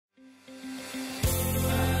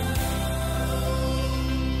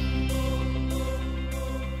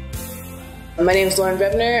My name is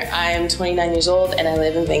Brevner. I am 29 years old and I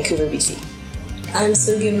live in Vancouver, BC. I'm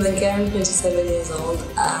Sungi Mlengeya. I'm 27 years old.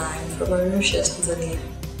 I'm from Tanzania.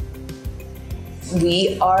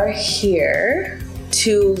 We are here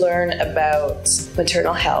to learn about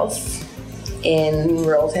maternal health in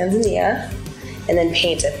rural Tanzania and then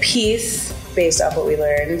paint a piece based off what we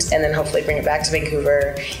learned and then hopefully bring it back to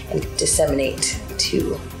Vancouver and disseminate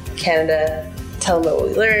to Canada, tell them what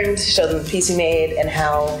we learned, show them the piece we made and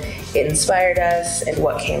how it inspired us and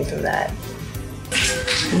what came from that.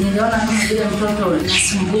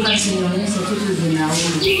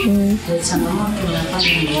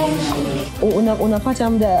 Unapata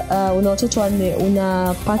muda una watoto wanne,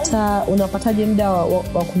 unapataje muda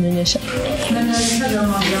wa kunyonyesha?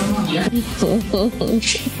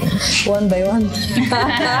 One by one.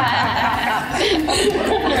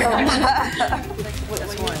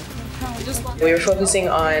 We were focusing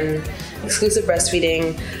on exclusive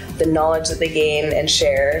breastfeeding, the knowledge that they gain and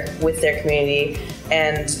share with their community,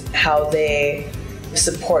 and how they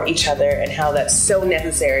support each other and how that's so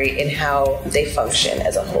necessary in how they function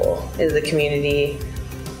as a whole as a community.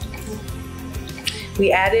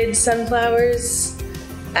 We added sunflowers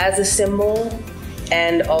as a symbol,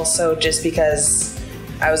 and also just because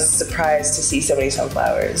I was surprised to see so many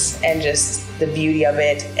sunflowers and just the beauty of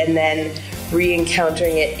it, and then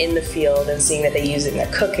re-encountering it in the field and seeing that they use it in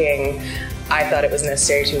their cooking, I thought it was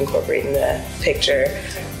necessary to incorporate in the picture.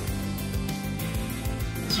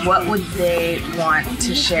 What would they want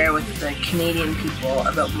to share with the Canadian people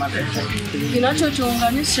about motherhood?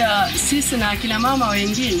 Kinachotuunganisha sisi na akina mama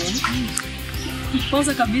wengine,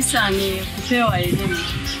 kwanza kabisa ni kupewa elimu.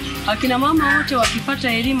 Akina mama wote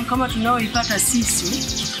wakipata elimu kama tunaoipata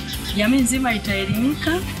sisi, jamii nzima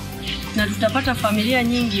itaelimika na tutapata familia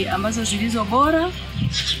nyingi ambazo zilizo bora,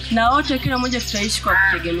 na wote kila mmoja tutaishi kwa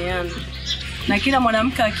kutegemeana. Na kila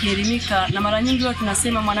mwanamke akielimika, na mara nyingi huwa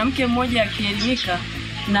tunasema mwanamke mmoja akielimika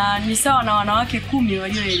na ni sawa na wanawake 10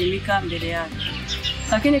 walioelimika mbele yake.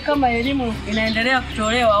 Lakini kama elimu inaendelea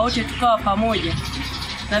kutolewa wote tukawa pamoja,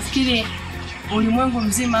 nafikiri ulimwengu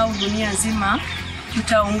mzima au dunia nzima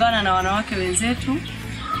tutaungana na wanawake wenzetu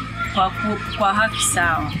kwa haki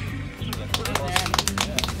sawa.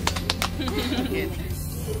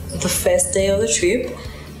 The first day of the trip,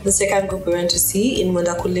 the second group we went to see in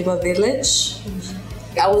Mundakulima village,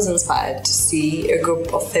 I was inspired to see a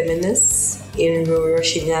group of feminists in rural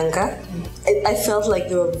Shinyanga. I felt like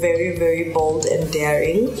they were very, very bold and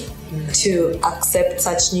daring to accept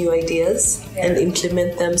such new ideas and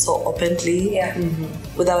implement them so openly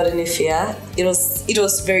without any fear. It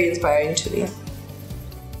was very inspiring to me.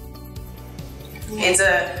 It's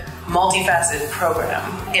a multifaceted program.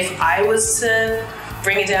 If I was to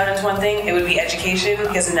bring it down into one thing, it would be education,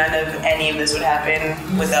 because none of any of this would happen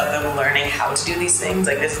without them learning how to do these things.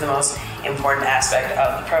 Like, this is the most important aspect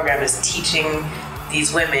of the program, is teaching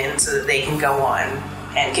these women so that they can go on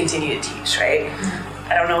and continue to teach, right?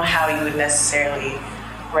 I don't know how you would necessarily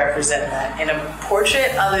represent that in a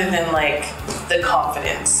portrait other than like the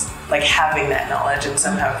confidence, like having that knowledge and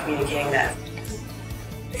somehow communicating that.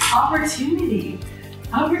 Opportunity.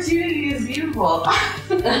 Opportunity is beautiful.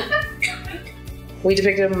 We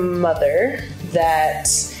depicted a mother that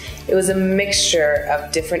it was a mixture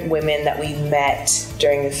of different women that we met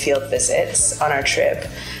during the field visits on our trip.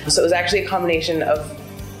 So it was actually a combination of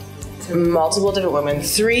multiple different women,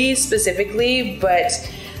 3 specifically, but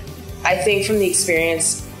I think from the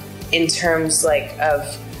experience in terms like of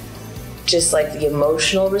just like the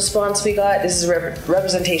emotional response we got, this is a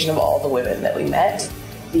representation of all the women that we met.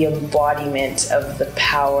 The embodiment of the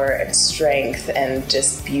power and strength and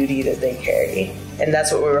just beauty that they carry. And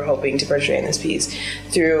that's what we were hoping to portray in this piece,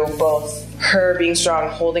 through both her being strong,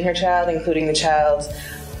 holding her child, including the child,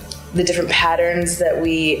 the different patterns that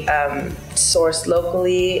we sourced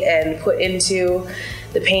locally and put into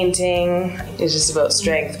the painting. It's just about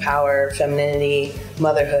strength, power, femininity,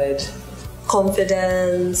 motherhood.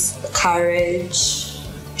 Confidence, courage.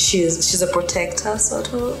 She's a protector,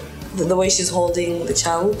 sort of. The way she's holding the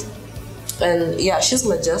child. And yeah, she's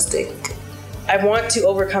majestic. I want to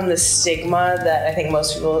overcome the stigma that I think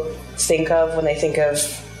most people think of when they think of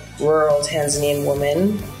rural Tanzanian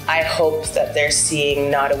women. I hope that they're seeing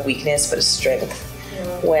not a weakness but a strength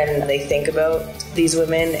when they think about these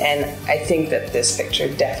women, and I think that this picture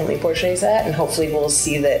definitely portrays that, and hopefully we'll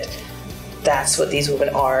see that that's what these women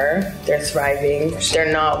are. They're thriving,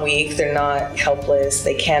 they're not weak, they're not helpless,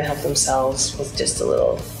 they can help themselves with just a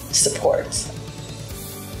little support.